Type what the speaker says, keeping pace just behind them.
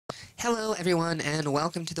Hello everyone and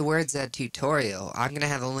welcome to the Wordzed tutorial. I'm going to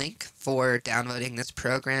have a link for downloading this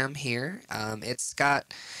program here. It's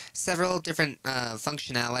got several different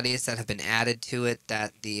functionalities that have been added to it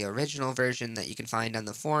that the original version that you can find on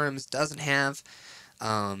the forums doesn't have.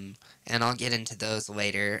 And I'll get into those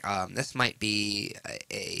later. This might be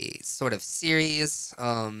a sort of series.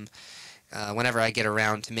 Whenever I get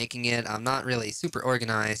around to making it. I'm not really super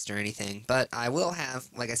organized or anything, but I will have,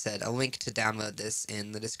 like I said, a link to download this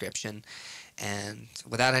in the description. And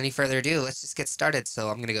without any further ado, let's just get started. So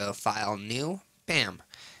I'm going to go File, New, bam.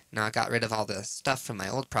 Now I got rid of all the stuff from my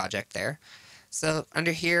old project there. So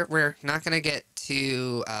under here, we're not going to get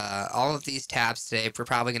to all of these tabs today. We're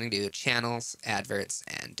probably going to do channels, adverts,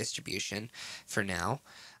 and distribution for now.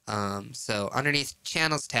 So underneath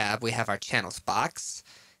Channels tab, we have our Channels box.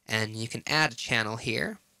 And you can add a channel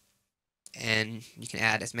here, and you can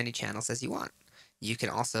add as many channels as you want. You can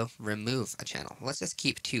also remove a channel. Let's just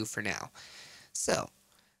keep 2 for now. So,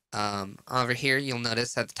 over here, you'll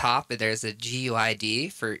notice at the top that there's a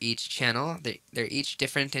GUID for each channel. They're each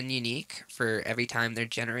different and unique for every time they're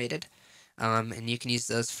generated, and you can use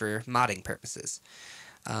those for modding purposes.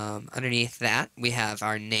 Underneath that, we have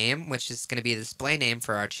our name, which is going to be the display name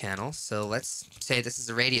for our channel. So let's say this is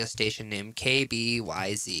a radio station named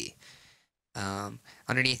KBYZ.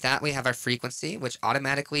 Underneath that, we have our frequency, which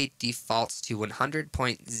automatically defaults to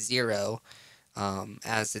 100.0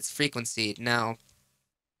 as its frequency. Now,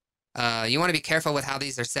 you want to be careful with how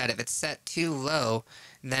these are set. If it's set too low,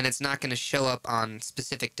 then it's not going to show up on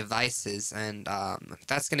specific devices, and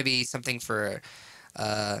that's going to be something for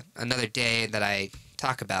another day that I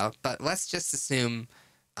talk about, but let's just assume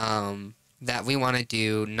that we want to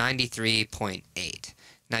do 93.8.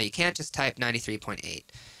 Now you can't just type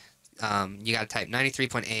 93.8. You got to type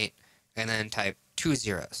 93.8 and then type 2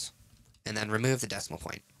 zeros and then remove the decimal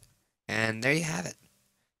point. And there you have it.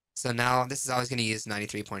 So now this is always going to use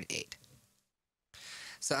 93.8.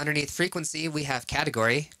 So underneath frequency, we have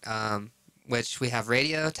category, which we have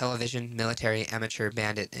radio, television, military, amateur,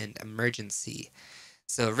 bandit, and emergency.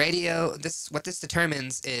 So radio, what this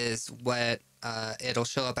determines is what it'll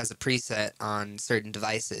show up as a preset on certain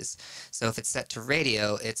devices. So if it's set to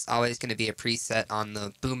radio, it's always going to be a preset on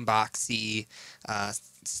the boomboxy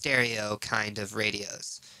stereo kind of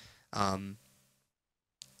radios.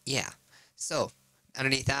 Yeah. So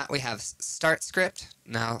underneath that, we have start script.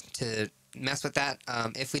 Now to mess with that,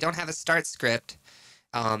 if we don't have a start script,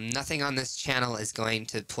 nothing on this channel is going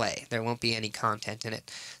to play. There won't be any content in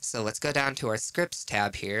it. So let's go down to our scripts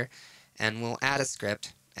tab here, and we'll add a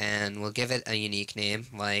script, and we'll give it a unique name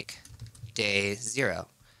like day 0.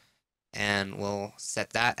 And we'll set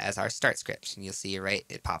that as our start script, and you'll see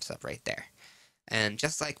it pops up right there. And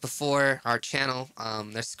just like before, our channel,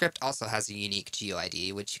 their script also has a unique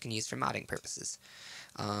GUID, which you can use for modding purposes.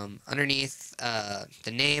 Underneath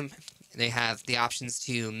the name, they have the options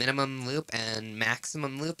to minimum loop and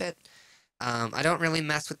maximum loop it. I don't really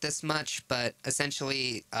mess with this much, but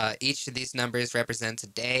essentially each of these numbers represents a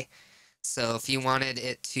day. So if you wanted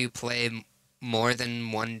it to play more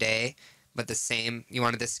than one day, but you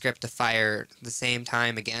wanted the script to fire the same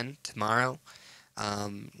time again tomorrow,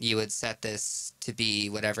 you would set this to be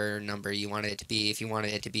whatever number you wanted it to be. If you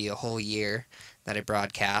wanted it to be a whole year that it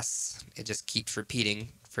broadcasts, it just keeps repeating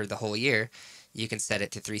for the whole year, you can set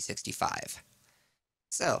it to 365.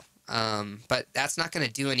 So, but that's not going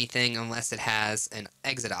to do anything unless it has an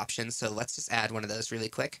exit option, so let's just add one of those really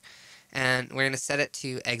quick. And we're going to set it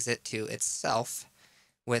to exit to itself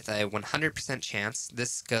with a 100% chance.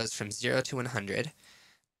 This goes from 0 to 100.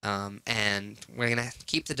 And we're going to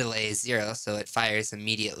keep the delay 0, so it fires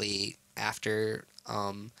immediately after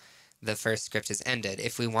the first script is ended.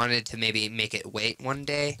 If we wanted to maybe make it wait one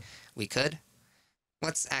day, we could.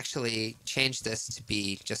 Let's actually change this to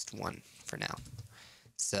be just 1 for now.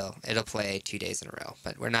 So it'll play 2 days in a row,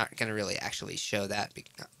 but we're not going to really actually show that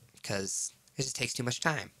because it just takes too much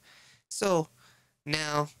time. So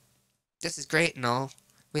now, this is great and all.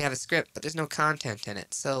 We have a script, but there's no content in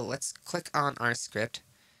it. So let's click on our script,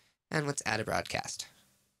 and let's add a broadcast.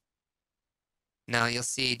 Now you'll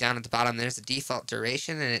see down at the bottom there's a default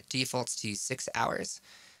duration, and it defaults to 6 hours.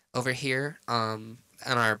 Over here, on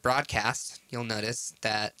our broadcast, you'll notice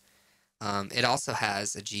that it also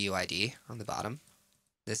has a GUID on the bottom.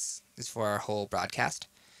 This is for our whole broadcast.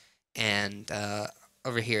 And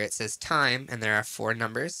over here it says time, and there are 4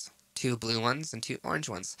 numbers, 2 blue ones and 2 orange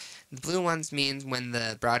ones. The blue ones mean when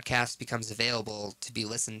the broadcast becomes available to be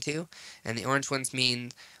listened to, and the orange ones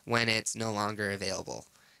mean when it's no longer available.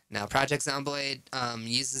 Now, Project Zomboid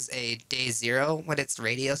uses a day 0 with its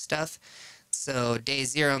radio stuff. So day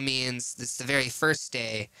 0 means this is the very first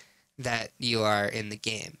day that you are in the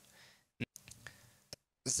game.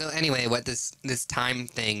 So anyway, what this time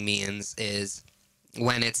thing means is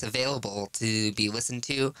when it's available to be listened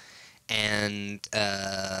to, and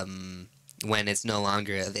when it's no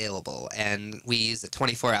longer available. And we use a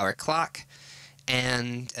 24-hour clock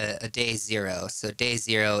and a day zero. So day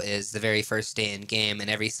zero is the very first day in game, and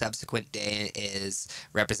every subsequent day is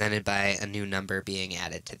represented by a new number being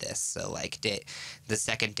added to this. So like the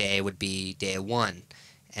second day would be day one,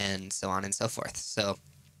 and so on and so forth. So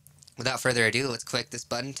without further ado, let's click this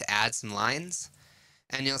button to add some lines.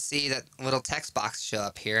 And you'll see that little text box show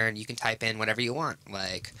up here, and you can type in whatever you want,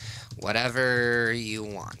 like whatever you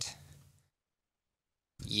want.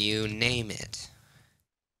 You name it.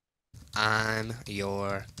 I'm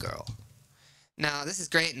your girl. Now, this is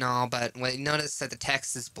great and all, but when you notice that the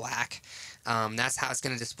text is black, that's how it's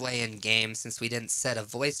going to display in game since we didn't set a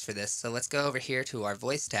voice for this. So let's go over here to our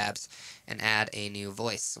voice tabs and add a new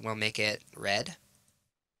voice. We'll make it red,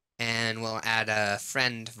 and we'll add a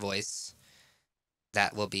friend voice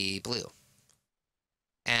that will be blue.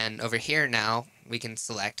 And over here now, we can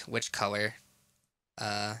select which color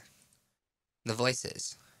the voice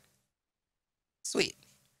is. Sweet.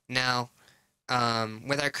 Now,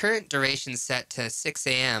 with our current duration set to 6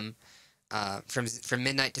 a.m., from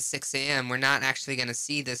midnight to 6 a.m., we're not actually going to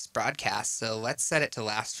see this broadcast, so let's set it to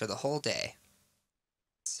last for the whole day.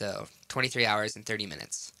 So, 23 hours and 30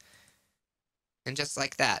 minutes. And just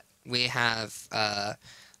like that, we have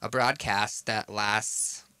a broadcast that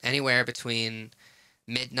lasts anywhere between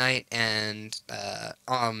midnight and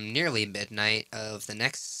nearly midnight of the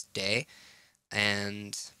next day.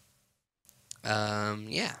 And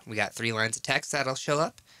yeah, we got 3 lines of text that'll show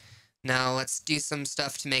up. Now let's do some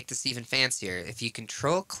stuff to make this even fancier. If you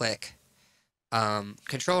control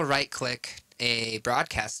right click a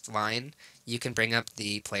broadcast line, you can bring up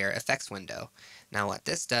the player effects window. Now what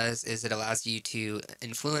this does is it allows you to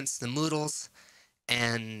influence the moodles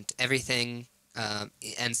and everything,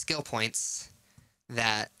 and skill points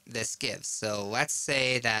that this gives. So let's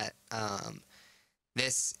say that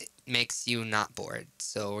this makes you not bored.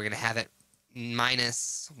 So we're going to have it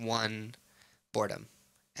 -1 boredom.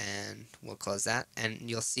 And we'll close that. And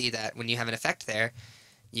you'll see that when you have an effect there,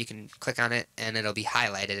 you can click on it and it'll be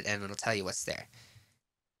highlighted and it'll tell you what's there.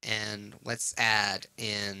 And let's add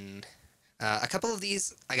in a couple of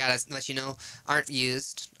these, I gotta let you know, aren't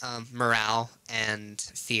used. Morale and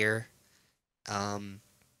fear,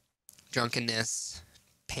 drunkenness,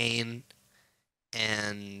 pain,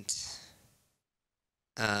 and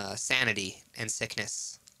sanity and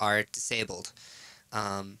sickness are disabled.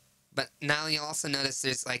 But now you'll also notice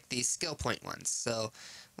there's like these skill point ones. So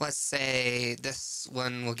let's say this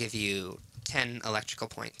one will give you 10 electrical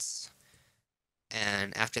points.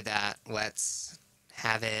 And after that, let's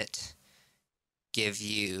have it give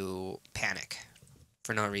you panic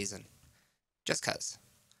for no reason. Just 'cause.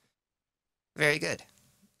 Very good.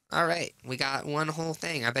 Alright, we got one whole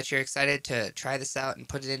thing. I bet you're excited to try this out and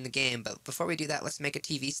put it in the game, but before we do that, let's make a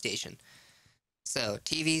TV station. So,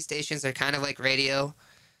 TV stations are kind of like radio.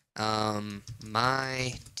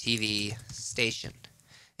 My TV station.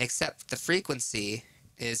 Except the frequency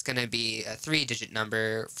is going to be a 3-digit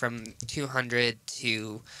number from 200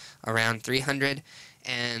 to around 300,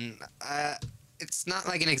 and it's not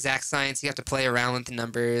like an exact science. You have to play around with the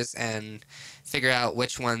numbers and figure out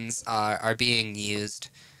which ones are being used.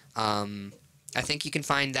 I think you can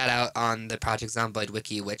find that out on the Project Zomboid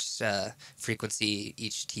wiki, which frequency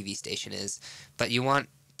each TV station is, but you want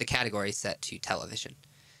the category set to television.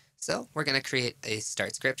 So we're going to create a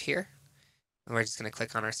start script here. And we're just going to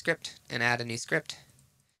click on our script and add a new script.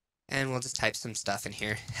 And we'll just type some stuff in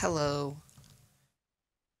here. Hello.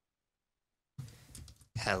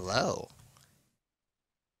 Hello.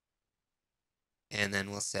 And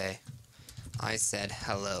then we'll say, I said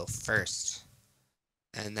hello first.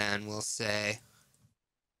 And then we'll say,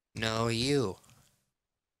 no, you.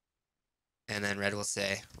 And then Red will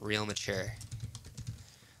say, real mature.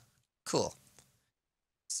 Cool.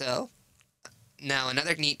 So, now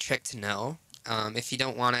another neat trick to know, if you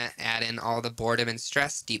don't want to add in all the boredom and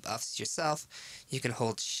stress debuffs yourself, you can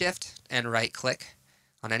hold Shift and right click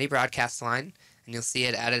on any broadcast line, and you'll see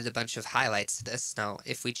it added a bunch of highlights to this. Now,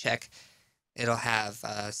 if we check, it'll have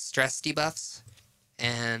stress debuffs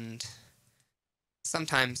and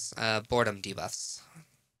sometimes boredom debuffs.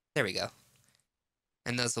 There we go.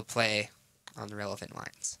 And those will play on the relevant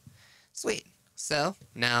lines. Sweet. So,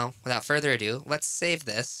 now, without further ado, let's save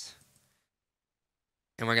this.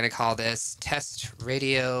 And we're going to call this Test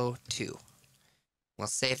Radio 2. We'll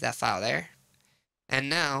save that file there. And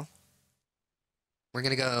now, we're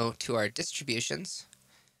going to go to our distributions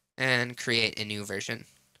and create a new version.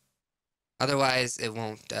 Otherwise, it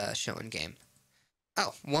won't show in game.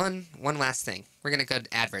 Oh, one last thing. We're gonna go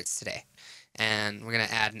to adverts today, and we're gonna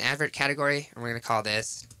add an advert category, and we're gonna call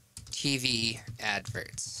this TV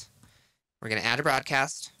adverts. We're gonna add a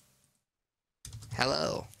broadcast.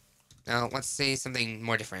 Hello. Now let's say something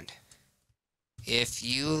more different. If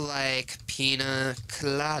you like pina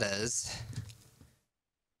coladas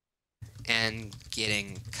and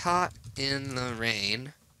getting caught in the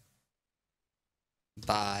rain,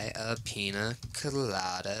 buy a pina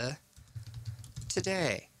colada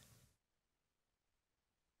today.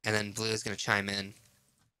 And then Blue is going to chime in,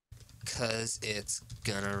 'cause it's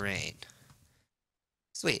gonna rain.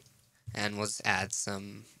 Sweet. And we'll just add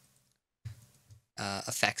some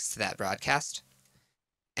effects to that broadcast.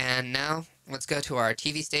 And now let's go to our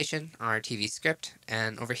TV station, our TV script,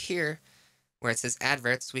 and over here where it says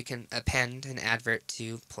adverts, we can append an advert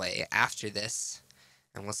to play after this.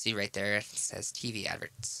 And we'll see right there it says TV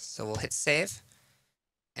adverts. So we'll hit save,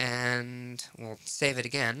 and we'll save it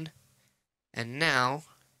again. And now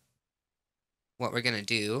what we're going to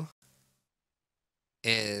do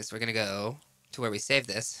is we're going to go to where we saved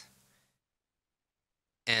this,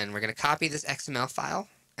 and we're going to copy this XML file,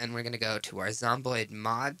 and we're going to go to our Zomboid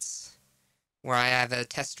mods, where I have a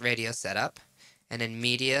test radio set up, and in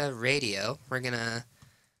media radio, we're going to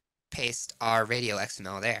paste our radio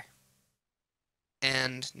XML there.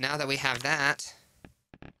 And now that we have that,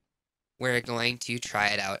 we're going to try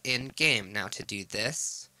it out in game. Now to do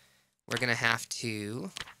this, we're going to have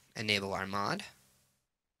to enable our mod.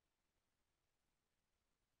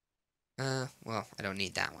 Well, I don't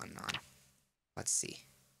need that one on. Let's see.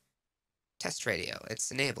 Test radio,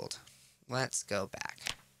 it's enabled. Let's go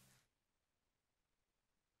back.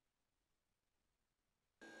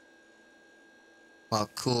 Well,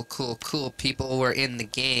 cool people, we're in the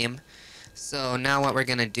game. So now what we're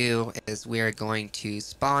going to do is we're going to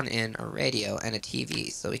spawn in a radio and a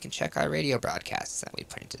TV so we can check our radio broadcasts that we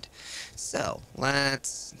printed. So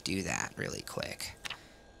let's do that really quick.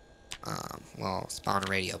 We'll spawn a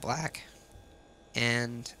radio black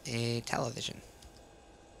and a television.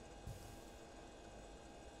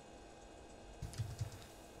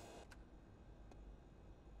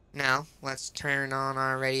 Now let's turn on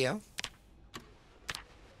our radio.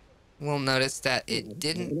 We'll notice that it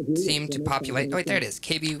didn't seem to populate. Oh, wait, there it is.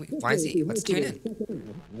 KBYZ. Let's tune in.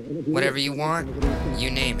 Whatever you want, you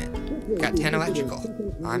name it. Got 10 electrical.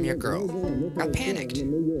 I'm your girl. Got panicked.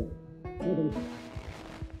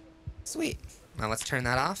 Sweet. Now let's turn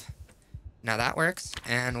that off. Now that works.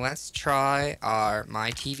 And let's try our My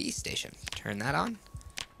TV station. Turn that on.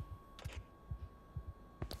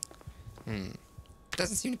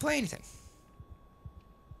 Doesn't seem to play anything.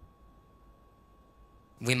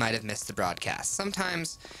 We might have missed the broadcast.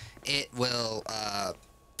 Sometimes it will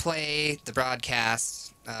play the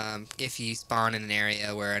broadcast if you spawn in an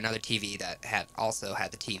area where another TV that also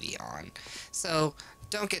had the TV on. So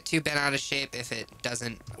don't get too bent out of shape if it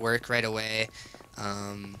doesn't work right away.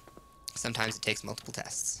 Sometimes it takes multiple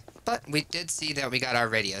tests. But we did see that we got our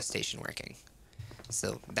radio station working.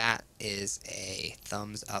 So that is a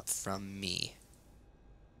thumbs up from me.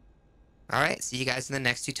 Alright, see you guys in the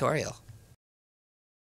next tutorial.